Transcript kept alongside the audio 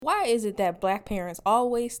Why is it that black parents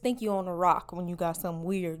always think you on a rock when you got something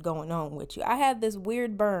weird going on with you? I had this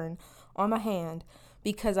weird burn on my hand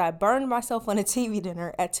because I burned myself on a TV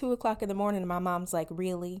dinner at 2 o'clock in the morning. And my mom's like,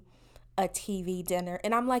 really? A TV dinner?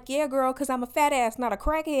 And I'm like, yeah, girl, because I'm a fat ass, not a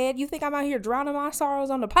crackhead. You think I'm out here drowning my sorrows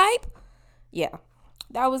on the pipe? Yeah,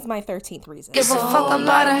 that was my 13th reason. Give a fuck, a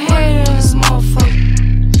lot of hate in this motherfucker.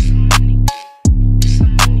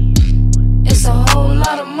 It's a whole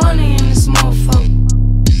lot of money in this motherfucker.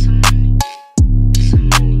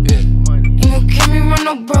 Run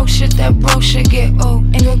no broke shit, that broke shit get old.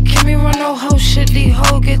 Ain't gon' give me run no hoe shit, these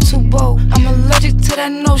hoes get too bold. I'm allergic to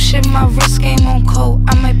that no shit, my wrist game on cold.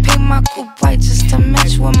 I might paint my coupe white just to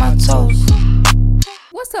match with my toes.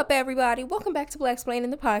 What's up, everybody? Welcome back to Black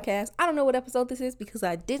Explaining the podcast. I don't know what episode this is because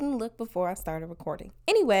I didn't look before I started recording.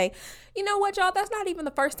 Anyway, you know what, y'all? That's not even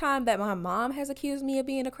the first time that my mom has accused me of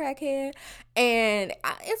being a crackhead, and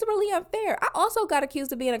it's really unfair. I also got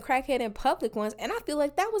accused of being a crackhead in public once, and I feel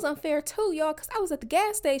like that was unfair too, y'all, because I was at the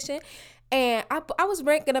gas station, and I was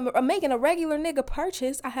making a regular nigga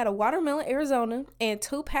purchase. I had a watermelon Arizona and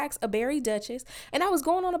 2 packs of Berry Dutchess, and I was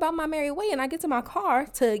going on about my merry way, and I get to my car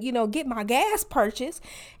to, get my gas purchase,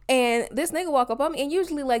 and this nigga walk up on me, and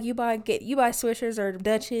usually, like, you buy Swishers or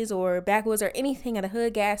Dutchess or Backwoods or anything at a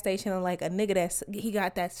hood gas station, and, like, a nigga he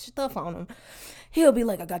got that stuff on him, he'll be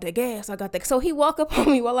like, I got that gas, I got that. So he walk up on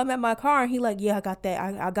me while I'm at my car, and he like, yeah, I got that.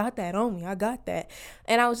 I got that on me. I got that.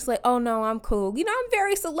 And I was just like, oh, no, I'm cool. I'm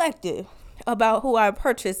very selective about who I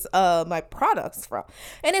purchase my products from.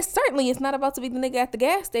 And it's not about to be the nigga at the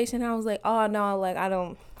gas station. I was like, oh, no, like, I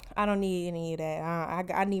don't need any of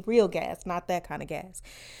that. I need real gas, not that kind of gas.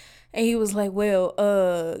 And he was like, well,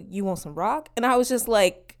 you want some rock? And I was just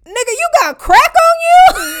like, nigga, you got crack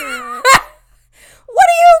on you? What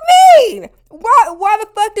do you mean? Why the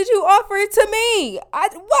fuck did you offer it to me? I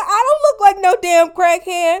don't look like no damn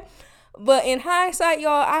crackhead. But in hindsight,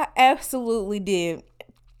 y'all, I absolutely did.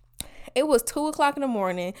 It was 2 o'clock in the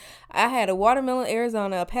morning. I had a watermelon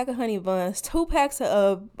Arizona, a pack of honey buns, 2 packs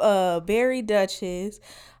of Berry Dutchess.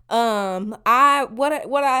 What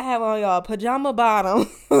I have on, y'all, pajama bottom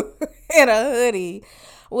and a hoodie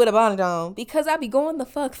with a bonnet on, because I be going the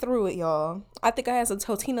fuck through it, y'all. I think I had some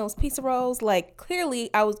Totino's pizza rolls. Like, clearly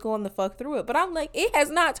I was going the fuck through it, but I'm like, it has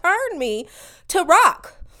not turned me to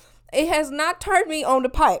rock. It has not turned me on the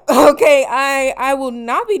pipe. Okay, I will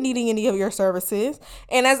not be needing any of your services.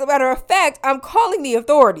 And as a matter of fact, I'm calling the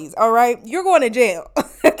authorities. All right, you're going to jail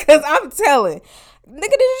because I'm telling.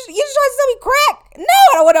 Nigga, you just trying to sell me crack? No,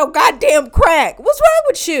 I don't want no goddamn crack. What's wrong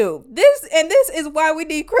with you? This is why we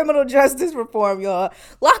need criminal justice reform, y'all.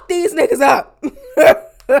 Lock these niggas up.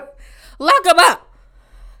 Lock them up.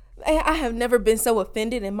 I have never been so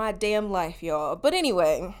offended in my damn life, y'all. But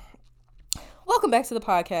anyway, welcome back to the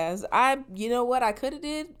podcast. You know what I could have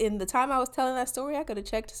did in the time I was telling that story? I could have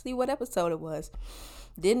checked to see what episode it was.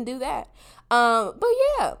 Didn't do that. But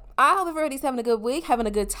yeah, I hope everybody's having a good week, having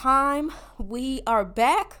a good time. We are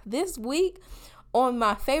back this week on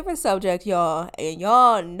my favorite subject, y'all, and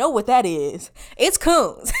y'all know what that is. It's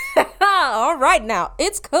coons. All right, now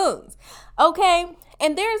it's coons. Okay,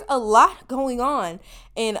 and there's a lot going on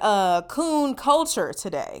in coon culture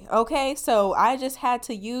today. Okay, so I just had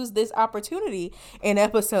to use this opportunity in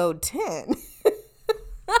episode 10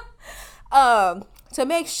 to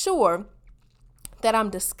make sure that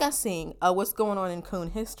I'm discussing what's going on in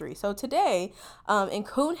coon history. So today, in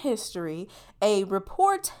coon history, a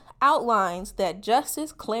report outlines that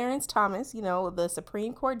Justice Clarence Thomas, the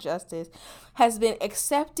Supreme Court Justice, has been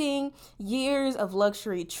accepting years of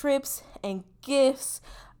luxury trips and gifts,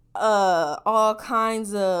 all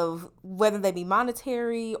kinds of, whether they be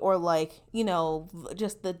monetary or like,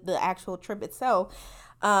 just the actual trip itself,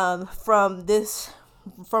 from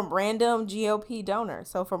random GOP donors,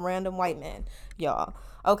 so from random white men, y'all.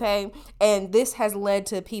 Okay, and this has led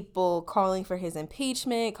to people calling for his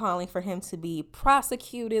impeachment, calling for him to be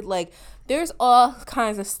prosecuted. Like, there's all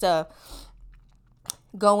kinds of stuff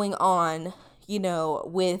going on,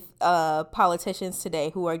 with politicians today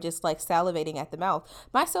who are just like salivating at the mouth,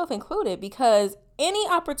 myself included, because any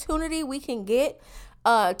opportunity we can get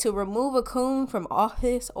to remove a coon from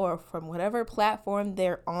office or from whatever platform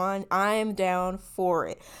they're on, I'm down for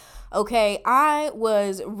it. Okay, I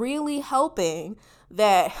was really hoping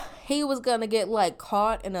that he was gonna get like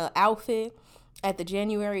caught in an outfit at the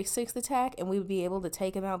January 6th attack and we would be able to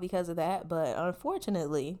take him out because of that, but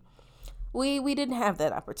unfortunately we didn't have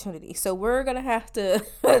that opportunity. So we're gonna have to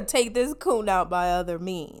take this coon out by other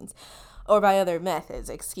means, or by other methods,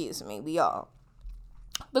 we all.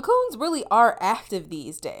 The coons really are active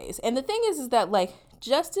these days. And the thing is that, like,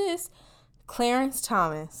 Justice Clarence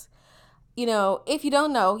Thomas, if you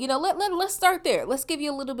don't know, let's start there. Let's give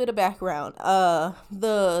you a little bit of background.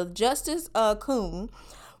 The Justice Coon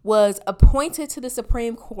was appointed to the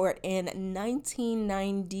Supreme Court in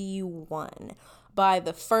 1991 by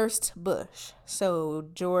the first Bush, so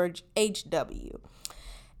George H.W.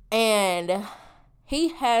 And he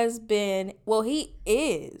is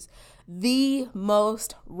the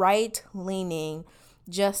most right-leaning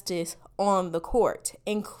justice on the court,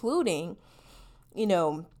 including,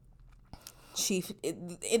 chief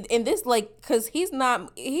in this, like, because he's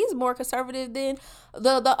more conservative than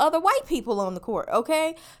the other white people on the court,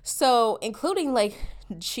 okay? So including like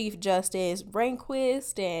Chief Justice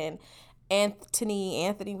Rehnquist and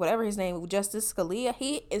Anthony, whatever his name, Justice Scalia,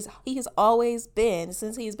 he has always been,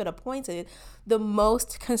 since he's been appointed, the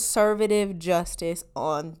most conservative justice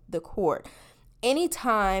on the court.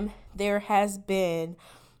 Anytime there has been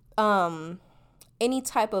any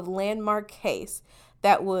type of landmark case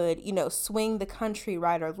that would, swing the country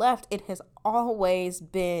right or left, it has always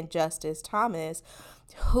been Justice Thomas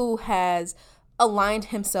who has aligned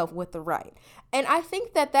himself with the right. And I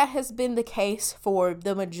think that has been the case for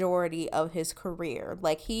the majority of his career.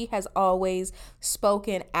 Like, he has always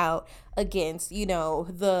spoken out against,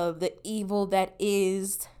 the evil that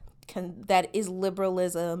is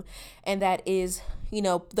liberalism, and that is,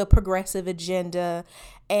 the progressive agenda.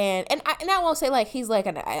 And I won't say like he's like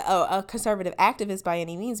a conservative activist by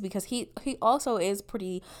any means, because he also is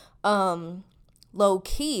pretty low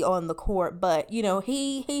key on the court. But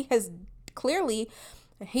he has clearly,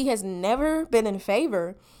 he has never been in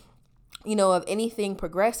favor, of anything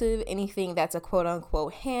progressive, anything that's a quote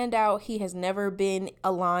unquote handout. He has never been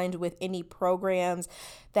aligned with any programs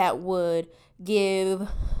that would give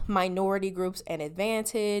minority groups an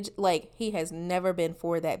advantage. Like, he has never been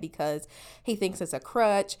for that, because he thinks it's a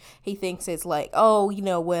crutch. He thinks it's like, oh,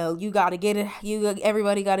 well, you got to get it.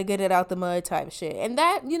 Everybody got to get it out the mud type of shit. And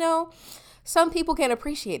that, some people can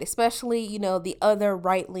appreciate, especially, the other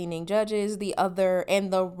right-leaning judges, the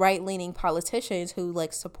right-leaning politicians who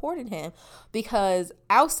like supported him, because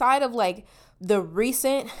outside of like the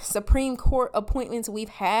recent Supreme Court appointments we've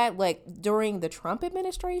had, like during the Trump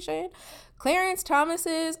administration, Clarence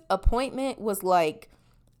Thomas's appointment was like,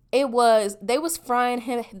 they was frying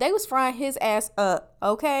his ass up,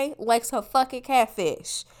 okay, like some fucking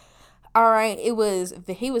catfish. All right, he was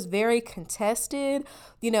very contested,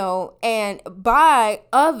 and by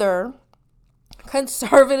other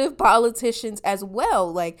conservative politicians as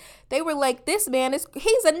well. Like, they were like, this man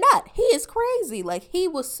he's a nut. He is crazy. Like, he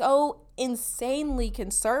was so insanely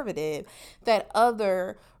conservative that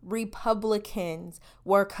other Republicans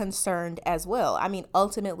were concerned as well. I mean,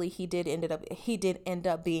 ultimately he did end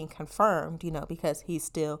up being confirmed, because he's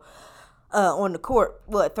still on the court,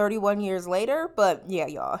 31 years later. But yeah,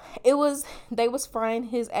 y'all, they was frying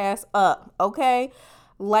his ass up, okay,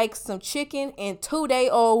 like some chicken in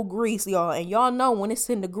 2-day-old grease, y'all. And y'all know when it's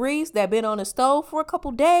in the grease that been on the stove for a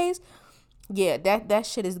couple days, yeah, that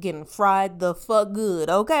shit is getting fried the fuck good,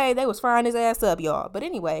 okay? They was frying his ass up, y'all. But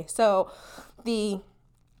anyway, so the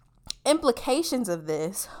implications of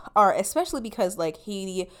this are, especially because like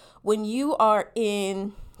when you are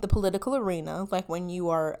in the political arena, like when you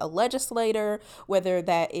are a legislator, whether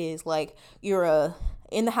that is like you're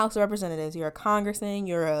in the House of Representatives, you're a congressman,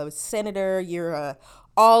 you're a senator, you're a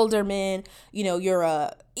alderman,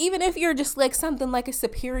 even if you're just like something like a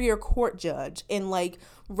superior court judge in like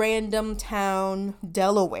random town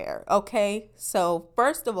Delaware, okay? So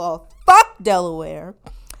first of all, fuck Delaware.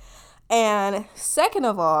 And second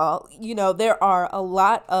of all, there are a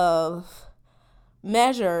lot of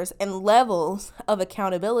measures and levels of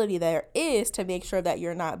accountability there is to make sure that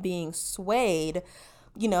you're not being swayed,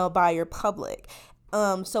 by your public.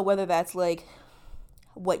 So whether that's like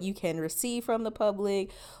what you can receive from the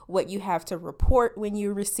public, what you have to report when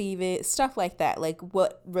you receive it, stuff like that, like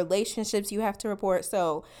what relationships you have to report.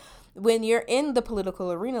 So when you're in the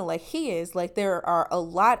political arena like he is, like there are a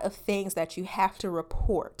lot of things that you have to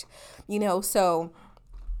report, so,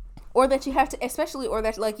 or that you have to, especially, or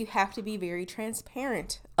that like you have to be very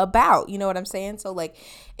transparent about, you know what I'm saying? So like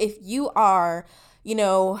if you are,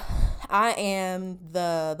 I am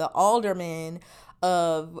the alderman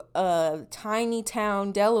of tiny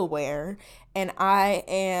town Delaware, and I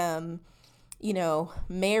am,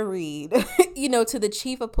 married, to the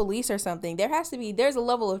chief of police or something, there's a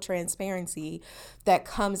level of transparency that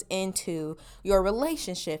comes into your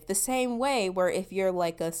relationship. The same way where if you're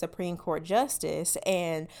like a Supreme Court justice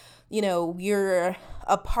and, you're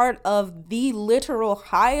a part of the literal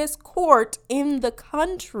highest court in the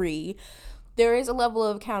country, there is a level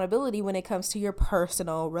of accountability when it comes to your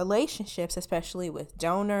personal relationships, especially with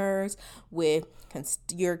donors, with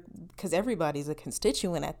because everybody's a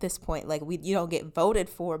constituent at this point. Like, you don't get voted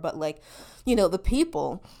for, but like, the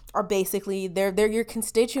people are basically, they're your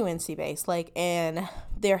constituency base. Like, and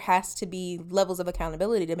there has to be levels of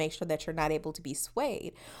accountability to make sure that you're not able to be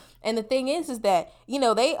swayed. And the thing is that,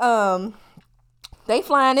 they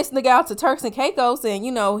flying this nigga out to Turks and Caicos, and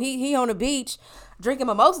he on the beach drinking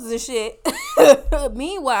mimosas and shit.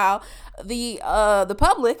 Meanwhile, the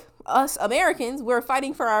public, us Americans, we're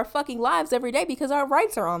fighting for our fucking lives every day because our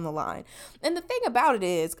rights are on the line. And the thing about it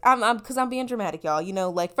is, I'm being dramatic,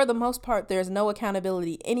 y'all. Like, for the most part, there's no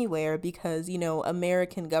accountability anywhere because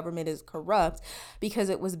American government is corrupt because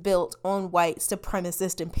it was built on white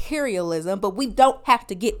supremacist imperialism. But we don't have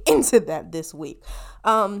to get into that this week.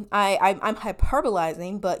 I'm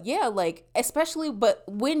hyperbolizing, but yeah, like, especially, but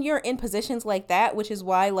when you're in positions like that, which is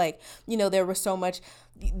why, like, there was so much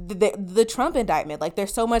the Trump indictment, like,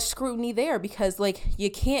 there's so much scrutiny there because, like,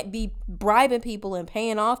 you can't be bribing people and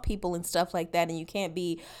paying off people and stuff like that, and you can't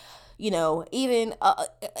be, even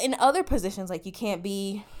in other positions, like, you can't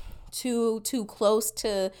be too close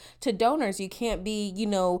to donors. You can't be,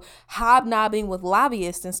 hobnobbing with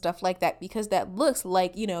lobbyists and stuff like that because that looks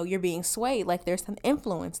like, you're being swayed, like there's some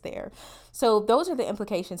influence there. So those are the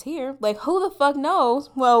implications here. Like, who the fuck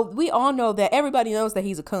knows? Well, we all know that everybody knows that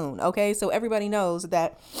he's a coon, okay? So everybody knows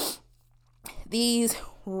that these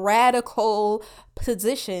radical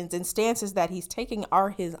positions and stances that he's taking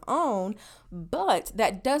are his own, but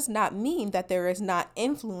that does not mean that there is not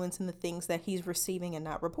influence in the things that he's receiving and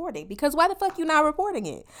not reporting. Because why the fuck you not reporting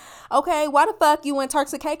it? Okay, why the fuck you went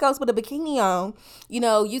Turks and Caicos with a bikini on?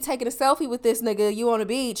 You taking a selfie with this nigga, you on the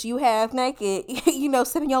beach, you half naked,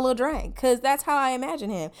 sipping your little drink. Because that's how I imagine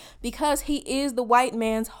him. Because he is the white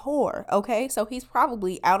man's whore, okay? So he's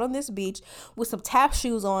probably out on this beach with some tap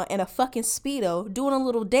shoes on and a fucking Speedo doing a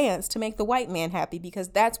little dance to make the white man happy because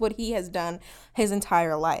that's what he has done his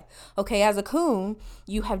entire life. Okay, as a coon,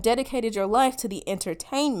 you have dedicated your life to the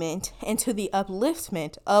entertainment and to the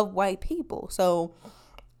upliftment of white people. So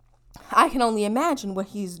I can only imagine what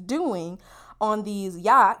he's doing on these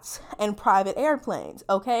yachts and private airplanes.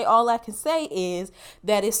 Okay, all I can say is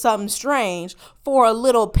that it's something strange for a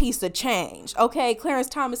little piece of change. Okay, Clarence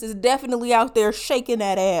Thomas is definitely out there shaking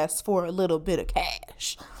that ass for a little bit of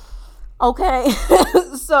cash. Okay,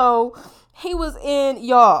 so he was in,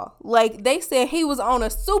 y'all, like they said, he was on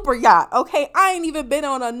a super yacht. Okay, I ain't even been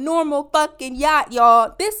on a normal fucking yacht,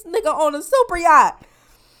 y'all. This nigga on a super yacht.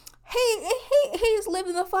 He's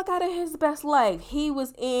living the fuck out of his best life. He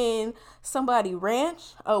was in somebody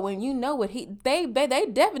ranch. Oh, and you know what they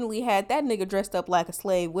definitely had that nigga dressed up like a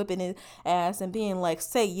slave, whipping his ass and being like,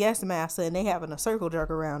 "Say yes, massa," and they having a circle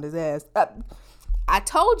jerk around his ass. I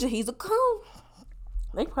told you he's a coon.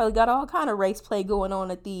 They probably got all kind of race play going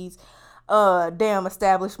on at these damn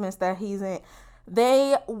establishments that he's in.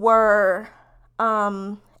 They were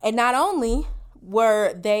and not only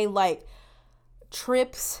were they like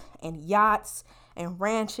trips and yachts and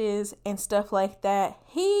ranches and stuff like that,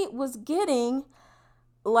 he was getting,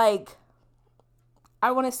 like,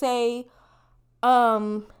 I want to say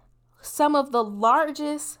some of the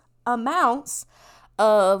largest amounts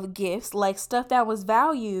of gifts, like stuff that was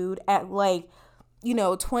valued at like,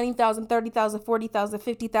 $20,000, $30,000,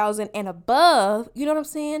 $40,000, $50,000 and above. You know what I'm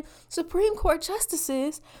saying? Supreme Court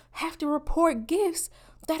justices have to report gifts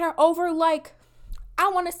that are over, like, I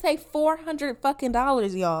want to say $400 fucking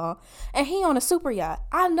dollars, y'all. And he on a super yacht.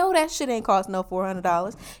 I know that shit ain't cost no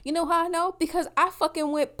 $400. You know how I know? Because I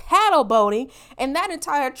fucking went paddle boating and that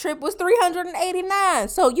entire trip was $389.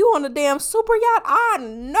 So you on a damn super yacht? I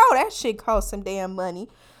know that shit cost some damn money.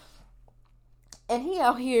 And he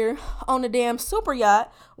out here on a damn super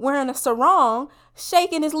yacht wearing a sarong,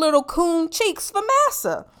 shaking his little coon cheeks for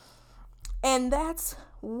massa. And that's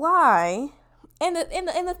why. And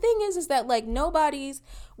the thing is that, like,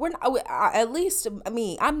 we're not, at least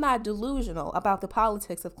me, I'm not delusional about the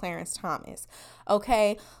politics of Clarence Thomas.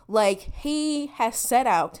 Okay, like, he has set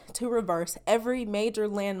out to reverse every major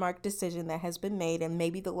landmark decision that has been made in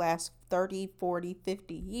maybe the last 30, 40,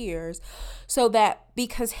 50 years, so that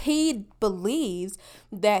because he believes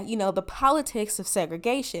that, the politics of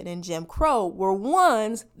segregation and Jim Crow were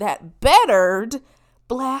ones that bettered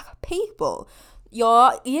Black people.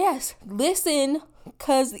 Y'all, yes, listen,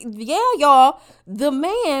 because, yeah, y'all, the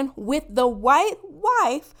man with the white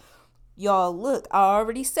wife, y'all, look, I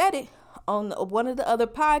already said it on one of the other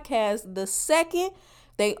podcasts. The second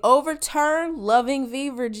they overturn Loving v.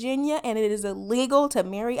 Virginia and it is illegal to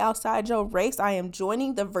marry outside your race, I am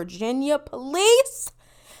joining the Virginia police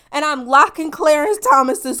And I'm locking Clarence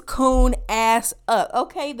Thomas's coon ass up.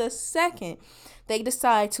 Okay, the second they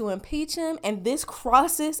decide to impeach him and this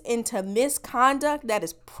crosses into misconduct that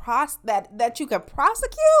is that you can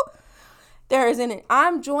prosecute, there isn't it.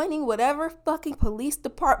 I'm joining whatever fucking police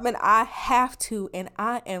department I have to, and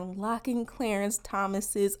I am locking Clarence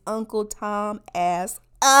Thomas's Uncle Tom ass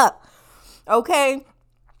up. Okay?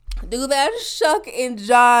 Do that shuck and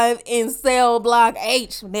jive in cell block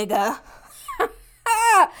H, nigga.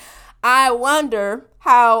 I wonder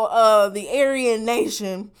how the Aryan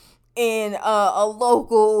Nation in a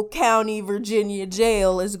local county Virginia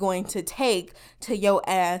jail is going to take to your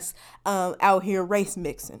ass out here race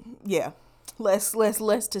mixing. Yeah.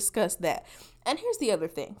 Let's discuss that. And here's the other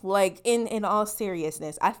thing. Like in all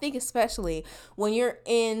seriousness, I think especially when you're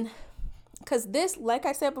in, because this, like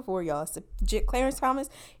I said before, y'all, Clarence Thomas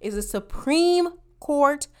is a Supreme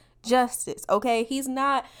Court justice. Okay, he's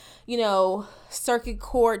not, circuit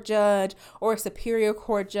court judge or a superior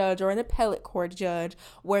court judge or an appellate court judge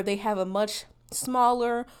where they have a much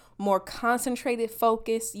smaller, more concentrated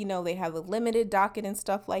focus. They have a limited docket and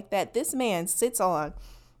stuff like that. This man sits on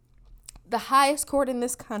the highest court in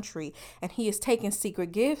this country, and he is taking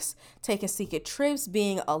secret gifts, taking secret trips,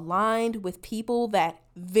 being aligned with people that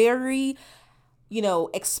very,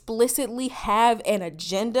 explicitly have an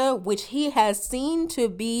agenda, which he has seen to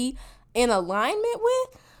be in alignment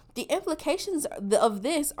with. The implications of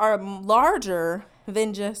this are larger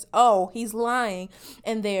than just, oh, he's lying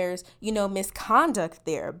and there's, misconduct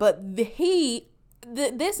there. But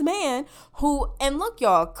this man who, and look,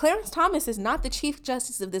 y'all, Clarence Thomas is not the Chief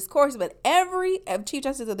Justice of this court, but Chief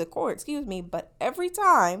Justice of the court, but every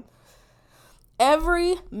time,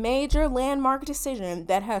 every major landmark decision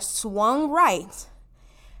that has swung right,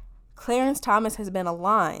 Clarence Thomas has been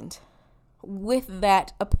aligned with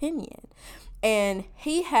that opinion. And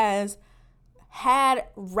he has had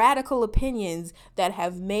radical opinions that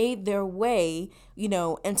have made their way,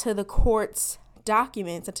 into the court's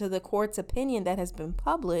documents, into the court's opinion that has been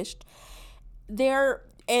published. There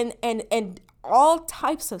and all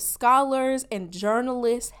types of scholars and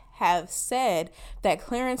journalists have said that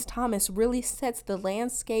Clarence Thomas really sets the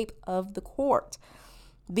landscape of the court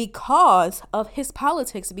because of his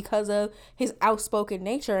politics, because of his outspoken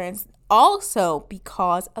nature, and also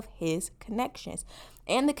because of his connections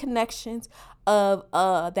and the connections of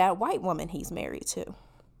that white woman he's married to.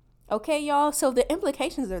 Okay, y'all. So the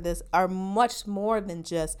implications of this are much more than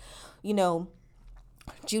just,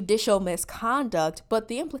 judicial misconduct, but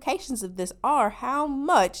the implications of this are how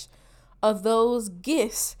much of those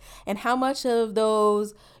gifts and how much of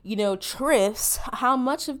those, trips, how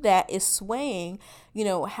much of that is swaying,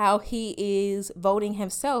 how he is voting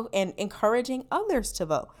himself and encouraging others to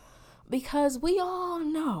vote. Because we all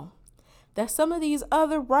know that some of these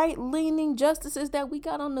other right-leaning justices that we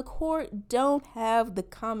got on the court don't have the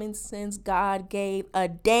common sense God gave a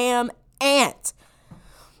damn ant.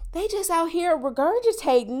 They just out here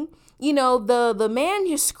regurgitating, the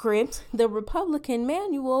manuscript, the Republican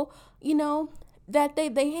manual, that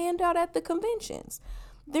they hand out at the conventions.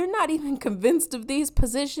 They're not even convinced of these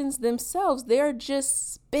positions themselves. They're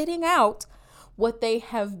just spitting out what they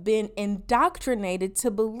have been indoctrinated to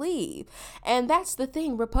believe. And that's the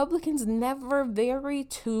thing. Republicans never vary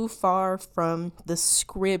too far from the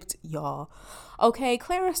script, y'all. Okay,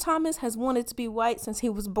 Clarence Thomas has wanted to be white since he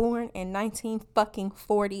was born in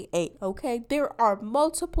 1948. Okay, there are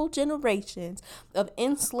multiple generations of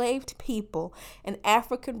enslaved people and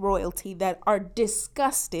African royalty that are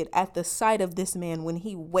disgusted at the sight of this man when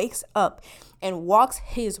he wakes up and walks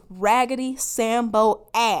his raggedy Sambo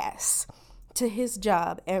ass to his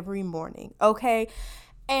job every morning. Okay,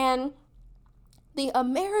 and the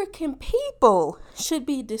American people should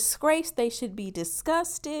be disgraced. They should be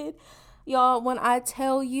disgusted. Y'all, when I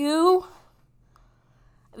tell you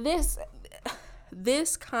this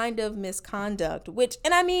kind of misconduct,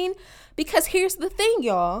 because here's the thing,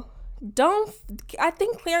 y'all, I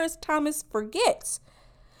think Clarence Thomas forgets.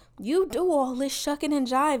 You do all this shucking and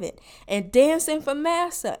jiving and dancing for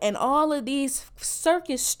massa and all of these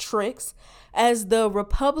circus tricks as the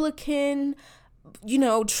Republican,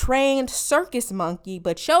 trained circus monkey,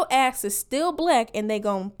 but your ass is still black and they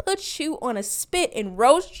gonna put you on a spit and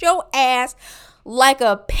roast your ass like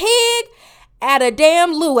a pig at a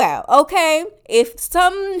damn luau. Okay, if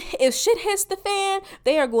shit hits the fan,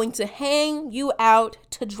 they are going to hang you out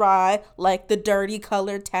to dry like the dirty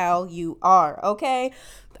colored towel you are. Okay,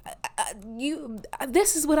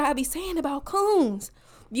 this is what I be saying about coons.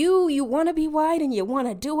 You want to be white and you want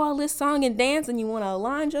to do all this song and dance and you want to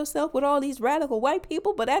align yourself with all these radical white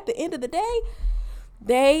people, but at the end of the day,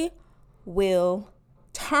 they will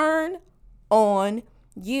turn on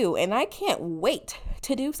you. And I can't wait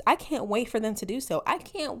for them to do so. I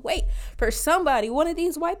can't wait for somebody, one of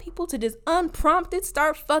these white people, to just unprompted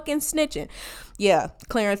start fucking snitching. Yeah,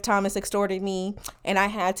 Clarence Thomas extorted me and I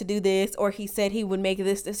had to do this, or he said he would make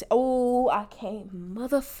this. Oh, I can't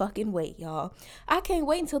motherfucking wait, y'all. I can't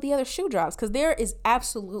wait until the other shoe drops, because there is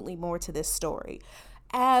absolutely more to this story.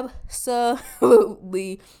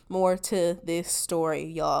 Absolutely more to this story,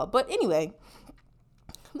 y'all. But anyway,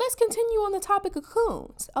 let's continue on the topic of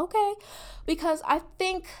coons, okay? Because I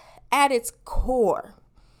think at its core,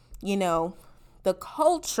 the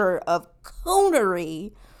culture of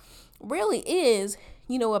coonery really is,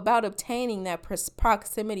 about obtaining that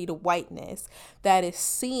proximity to whiteness that is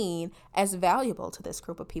seen as valuable to this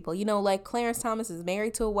group of people. Like Clarence Thomas is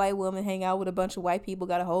married to a white woman, hang out with a bunch of white people,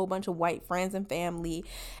 got a whole bunch of white friends and family.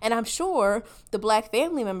 And I'm sure the black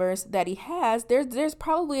family members that he has, there's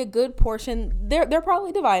probably a good portion, they're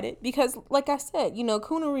probably divided, because like I said,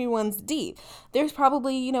 coonery runs deep. There's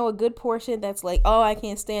probably, a good portion that's like, oh, I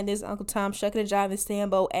can't stand this Uncle Tom shucking and jiving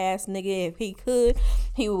Sambo ass nigga. If he could,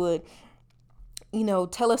 he would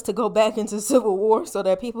tell us to go back into civil war so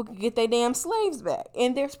that people could get their damn slaves back.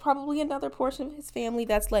 And there's probably another portion of his family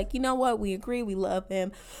that's like, you know what, we agree, we love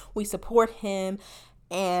him, we support him,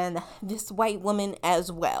 and this white woman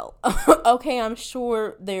as well. Okay, I'm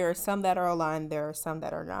sure there are some that are aligned, there are some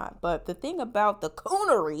that are not. But the thing about the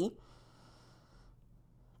coonery,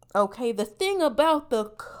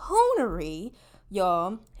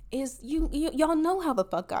 y'all, is y'all know how the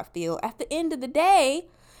fuck I feel. At the end of the day,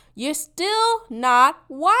 you're still not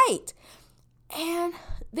white. And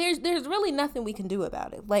there's really nothing we can do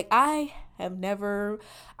about it. Like, I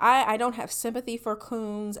don't have sympathy for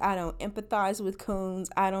coons. I don't empathize with coons.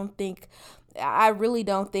 I really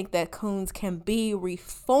don't think that coons can be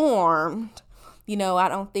reformed. I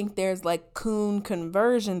don't think there's like coon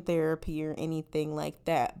conversion therapy or anything like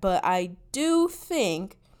that. But I do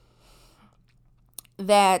think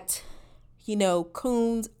that,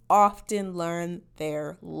 coons often learn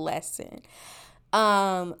their lesson.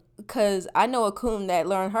 Because I know a coon that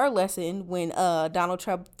learned her lesson when Donald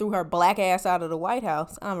Trump threw her black ass out of the White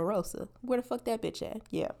House. Omarosa. Where the fuck that bitch at?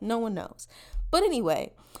 Yeah, no one knows. But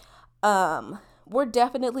anyway, we're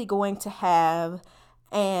definitely going to have,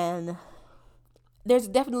 and there's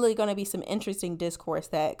definitely going to be some interesting discourse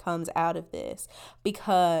that comes out of this,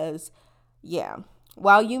 because, yeah,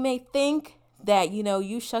 while you may think that,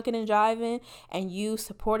 you shucking and jiving and you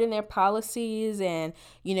supporting their policies and,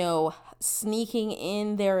 sneaking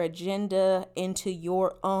in their agenda into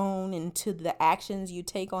your own, into the actions you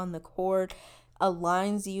take on the court,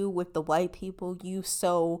 aligns you with the white people you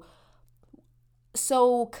so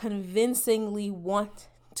convincingly want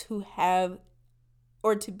to have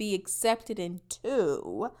or to be accepted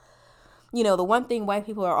into. The one thing white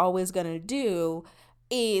people are always going to do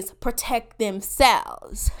is protect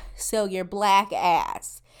themselves. So your black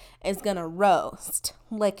ass is gonna roast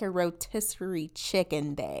like a rotisserie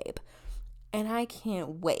chicken, babe. And I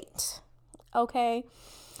can't wait. Okay?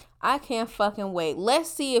 I can't fucking wait. Let's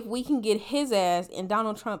see if we can get his ass and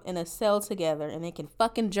Donald Trump in a cell together and they can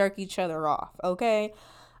fucking jerk each other off. Okay?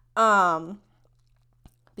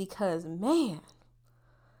 Because, man,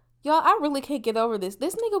 y'all, I really can't get over this.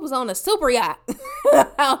 This nigga was on a super yacht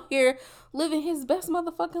out here living his best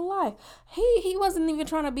motherfucking life. He wasn't even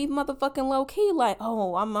trying to be motherfucking low key. Like,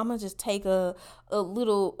 oh, I'm gonna just take a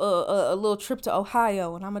little trip to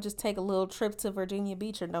Ohio, and I'm gonna just take a little trip to Virginia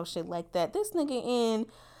Beach or no shit like that. This nigga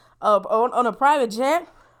on a private jet,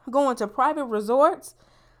 going to private resorts.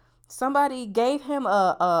 Somebody gave him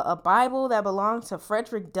a Bible that belonged to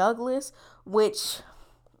Frederick Douglass, which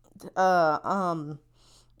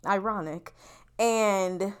ironic.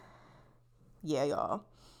 And yeah, y'all.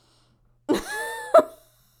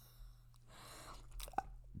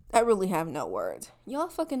 I really have no words. Y'all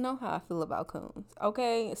fucking know how I feel about coons.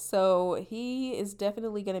 Okay, so he is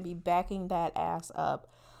definitely gonna be backing that ass up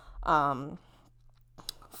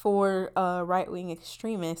for right-wing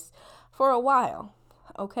extremists for a while.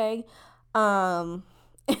 Okay, and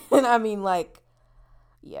I mean, like,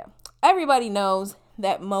 yeah, everybody knows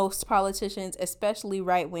that most politicians, especially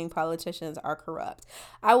right-wing politicians, are corrupt.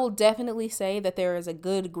 I will definitely say that there is a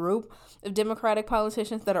good group of Democratic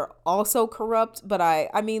politicians that are also corrupt, but I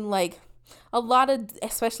mean, like, a lot of,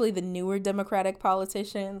 especially the newer Democratic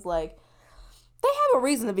politicians, like, they have a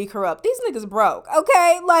reason to be corrupt. These niggas broke,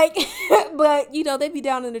 okay? Like, but, they be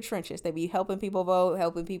down in the trenches. They be helping people vote,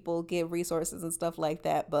 helping people get resources and stuff like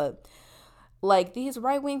that, but like, these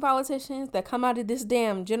right-wing politicians that come out of this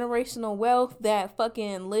damn generational wealth, that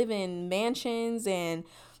fucking live in mansions and,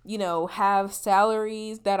 have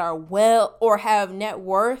salaries that are well, or have net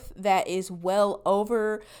worth that is well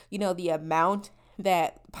over, the amount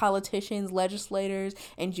that politicians, legislators,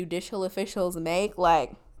 and judicial officials make.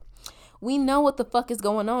 Like, we know what the fuck is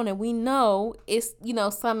going on, and we know it's,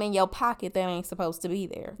 some in your pocket that ain't supposed to be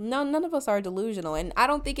there. No, none of us are delusional, and I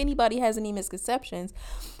don't think anybody has any misconceptions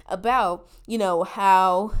about,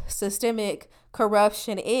 how systemic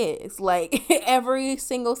corruption is. Like, every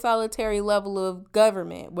single solitary level of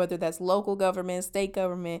government, whether that's local government, state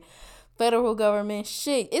government, federal government,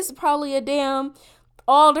 shit, it's probably a damn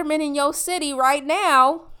alderman in your city right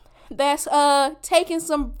now that's taking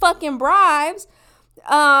some fucking bribes.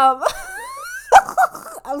 I'm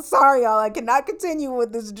sorry, y'all, I cannot continue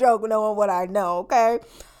with this joke knowing what I know, okay?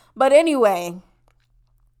 But anyway,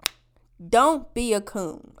 don't be a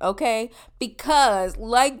coon, okay? Because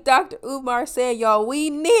like Dr. Umar said, y'all, we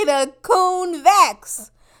need a coon vax,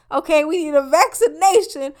 okay? We need a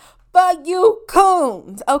vaccination for you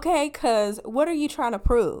coons, okay? Because what are you trying to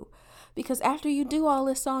prove? Because after you do all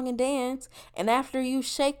this song and dance, and after you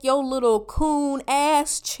shake your little coon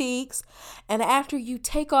ass cheeks, and after you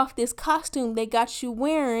take off this costume they got you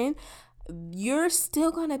wearing, you're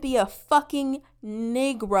still gonna be a fucking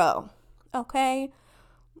Negro, okay?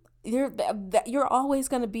 You're always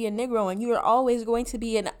gonna be a Negro, and you're always going to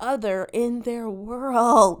be an other in their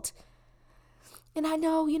world. And I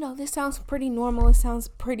know, this sounds pretty normal. It sounds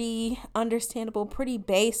pretty understandable, pretty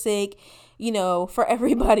basic, for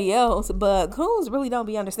everybody else. But coons really don't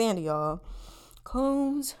be understanding, y'all.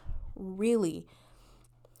 Coons really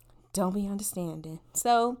don't be understanding.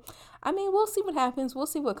 So, I mean, we'll see what happens. We'll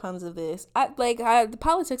see what comes of this. The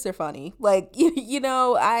politics are funny. Like,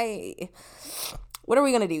 what are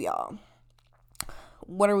we going to do, y'all?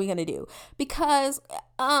 What are we going to do? Because,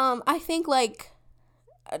 I think,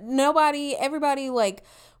 everybody,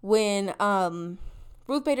 when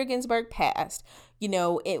Ruth Bader Ginsburg passed,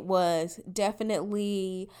 it was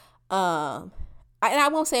definitely and I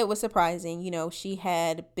won't say it was surprising. She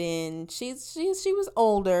was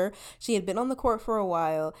older, she had been on the court for a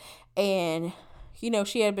while, and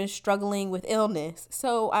she had been struggling with illness,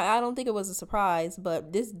 so I don't think it was a surprise.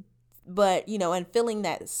 But and filling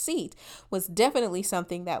that seat was definitely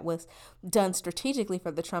something that was done strategically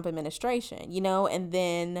for the Trump administration, and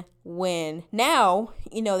then when now,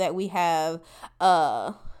 that we have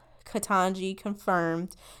Ketanji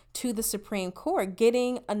confirmed to the Supreme Court,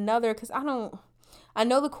 getting another, because I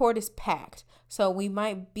know the court is packed, so we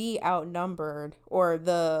might be outnumbered, or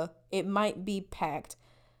it might be packed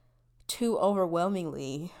too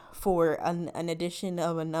overwhelmingly for an addition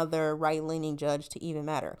of another right-leaning judge to even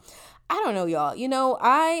matter. I don't know,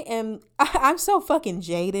 y'all. I'm so fucking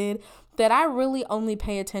jaded that I really only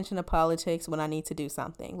pay attention to politics when I need to do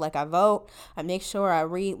something. Like, I vote, I make sure I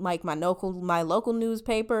read my local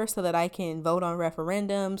newspaper so that I can vote on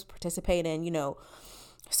referendums, participate in,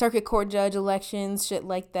 circuit court judge elections, shit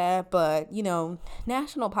like that. But,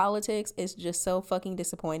 national politics is just so fucking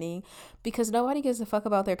disappointing because nobody gives a fuck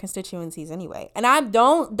about their constituencies anyway. And I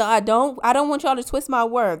don't want y'all to twist my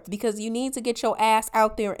words, because you need to get your ass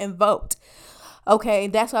out there and vote. Okay,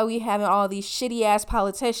 that's why we having all these shitty ass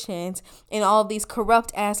politicians and all these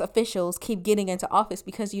corrupt ass officials keep getting into office,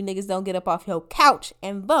 because you niggas don't get up off your couch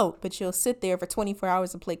and vote, but you'll sit there for 24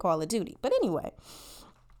 hours and play Call of Duty. But anyway,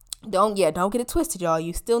 don't get it twisted, y'all.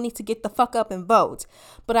 You still need to get the fuck up and vote.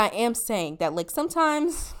 But I am saying that,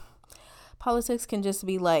 sometimes politics can just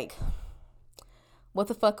be what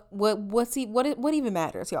the fuck, what even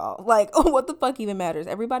matters, y'all? What the fuck even matters?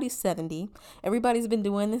 Everybody's 70. Everybody's been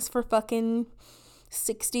doing this for fucking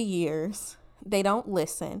 60 years. They don't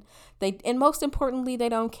listen. And most importantly, they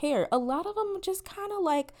don't care. A lot of them just kind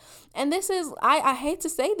of and this is, I hate to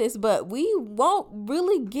say this, but we won't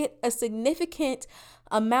really get a significant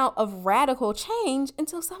amount of radical change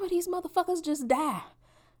until some of these motherfuckers just die,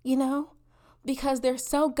 because they're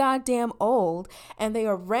so goddamn old, and they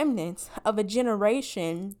are remnants of a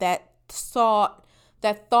generation that thought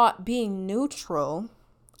being neutral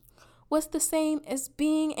was the same as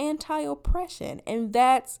being anti-oppression, and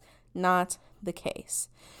that's not the case.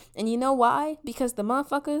 And you know why? Because the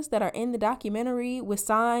motherfuckers that are in the documentary with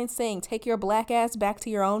signs saying take your black ass back to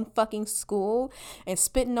your own fucking school, and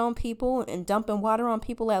spitting on people and dumping water on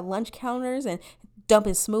people at lunch counters and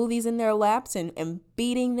dumping smoothies in their laps and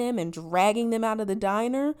beating them and dragging them out of the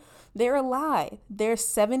diner, they're alive. They're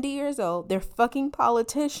 70 years old. They're fucking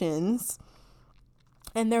politicians,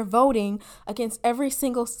 and they're voting against every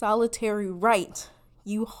single solitary right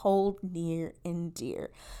you hold near and dear,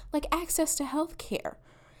 like access to health care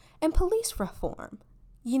and police reform.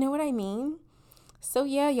 You know what I mean? So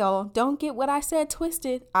yeah, y'all, don't get what I said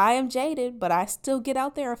twisted. I am jaded, but I still get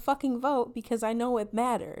out there and fucking vote because I know it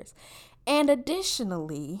matters. And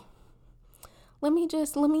additionally, let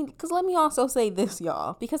me also say this,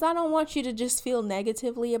 y'all, because I don't want you to just feel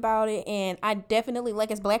negatively about it. And I definitely, like,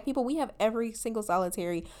 as Black people, we have every single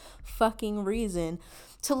solitary fucking reason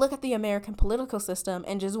to look at the American political system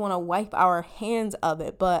and just want to wipe our hands of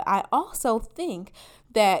it. But I also think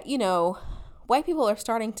that, white people are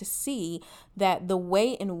starting to see that the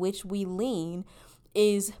way in which we lean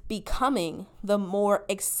is becoming the more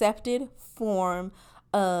accepted form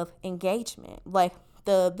of engagement. Like,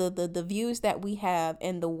 the views that we have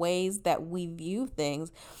and the ways that we view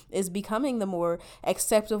things is becoming the more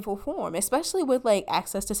acceptable form, especially with like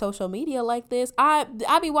access to social media like this. I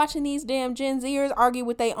be watching these damn Gen Zers argue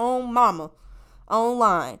with their own mama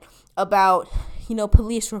online about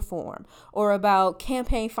police reform or about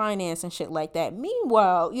campaign finance and shit like that.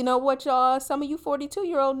 Meanwhile, you know what, y'all? Some of you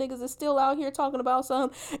 42-year-old niggas is still out here talking about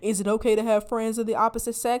is it okay to have friends of the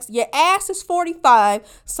opposite sex? Your ass is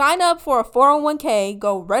 45. Sign up for a 401k,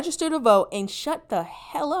 go register to vote, and shut the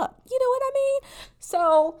hell up. You know what I mean?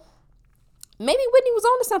 So maybe Whitney was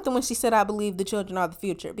onto something when she said, I believe the children are the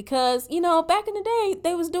future. Because, back in the day,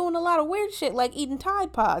 they was doing a lot of weird shit like eating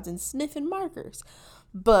Tide Pods and sniffing markers.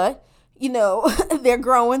 But they're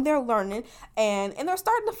growing, they're learning, and they're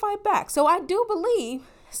starting to fight back. So I do believe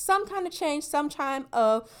some kind of change, some kind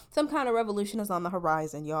of revolution is on the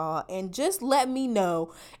horizon, y'all. And just let me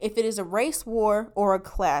know if it is a race war or a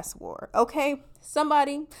class war, okay?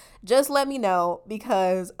 Somebody just let me know,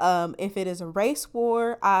 because if it is a race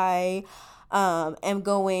war, I am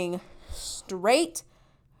going straight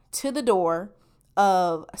to the door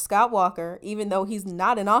of Scott Walker, even though he's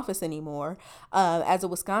not in office anymore. As a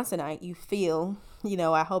Wisconsinite, you feel,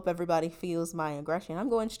 I hope everybody feels my aggression. I'm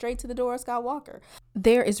going straight to the door of Scott Walker.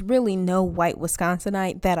 There is really no white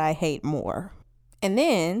Wisconsinite that I hate more. And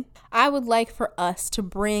then I would like for us to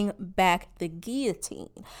bring back the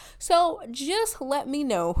guillotine. So just let me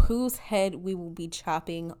know whose head we will be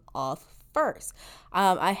chopping off first.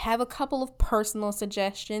 I have a couple of personal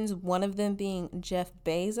suggestions, one of them being Jeff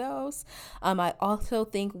Bezos. I also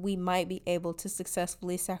think we might be able to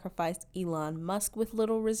successfully sacrifice Elon Musk with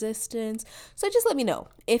little resistance. So just let me know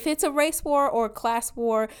if it's a race war or a class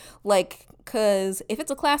war, because if it's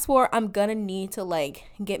a class war, I'm gonna need to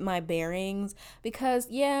get my bearings, because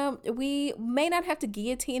we may not have to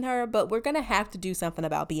guillotine her, but we're gonna have to do something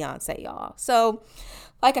about Beyonce, y'all. So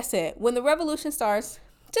like I said, when the revolution starts,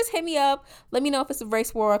 just hit me up. Let me know if it's a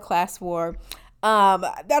race war or a class war.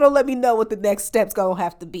 That'll let me know what the next step's gonna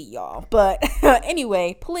have to be, y'all. But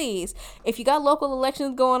anyway, please, if you got local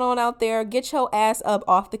elections going on out there, get your ass up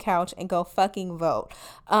off the couch and go fucking vote.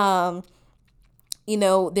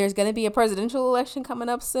 There's going to be a presidential election coming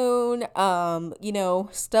up soon.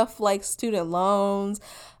 Stuff like student loans,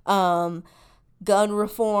 gun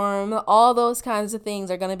reform, all those kinds of things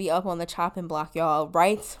are going to be up on the chopping block, y'all.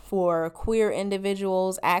 Rights for queer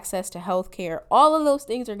individuals, access to healthcare, all of those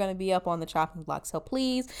things are going to be up on the chopping block. So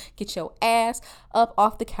please get your ass up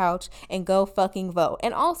off the couch and go fucking vote.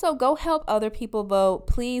 And also go help other people vote.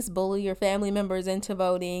 Please bully your family members into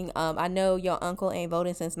voting. I know your uncle ain't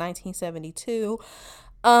voted since 1972.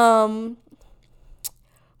 But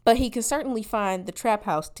he can certainly find the trap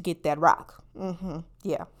house to get that rock.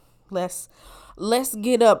 Yeah. Let's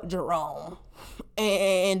get up, Jerome,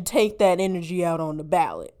 and take that energy out on the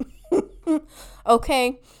ballot.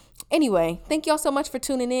 Okay. Anyway, thank y'all so much for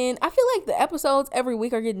tuning in. I feel like the episodes every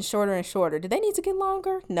week are getting shorter and shorter. Do they need to get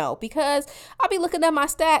longer? No, because I'll be looking at my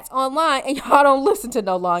stats online and y'all don't listen to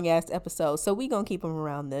no long ass episodes. So we gonna keep them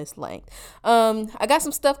around this length. I got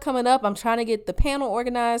some stuff coming up. I'm trying to get the panel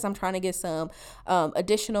organized. I'm trying to get some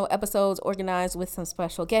additional episodes organized with some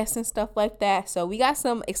special guests and stuff like that. So we got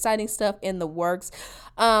some exciting stuff in the works.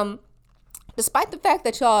 Despite the fact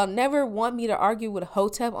that y'all never want me to argue with a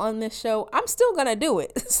hotep on this show, I'm still going to do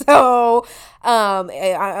it. So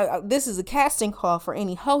this is a casting call for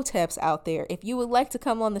any hoteps out there. If you would like to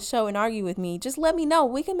come on the show and argue with me, just let me know.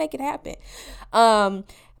 We can make it happen.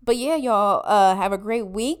 But yeah, y'all, have a great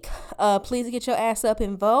week. Please get your ass up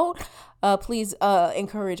and vote. Please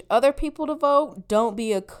encourage other people to vote. Don't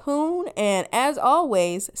be a coon. And as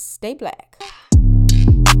always, stay black.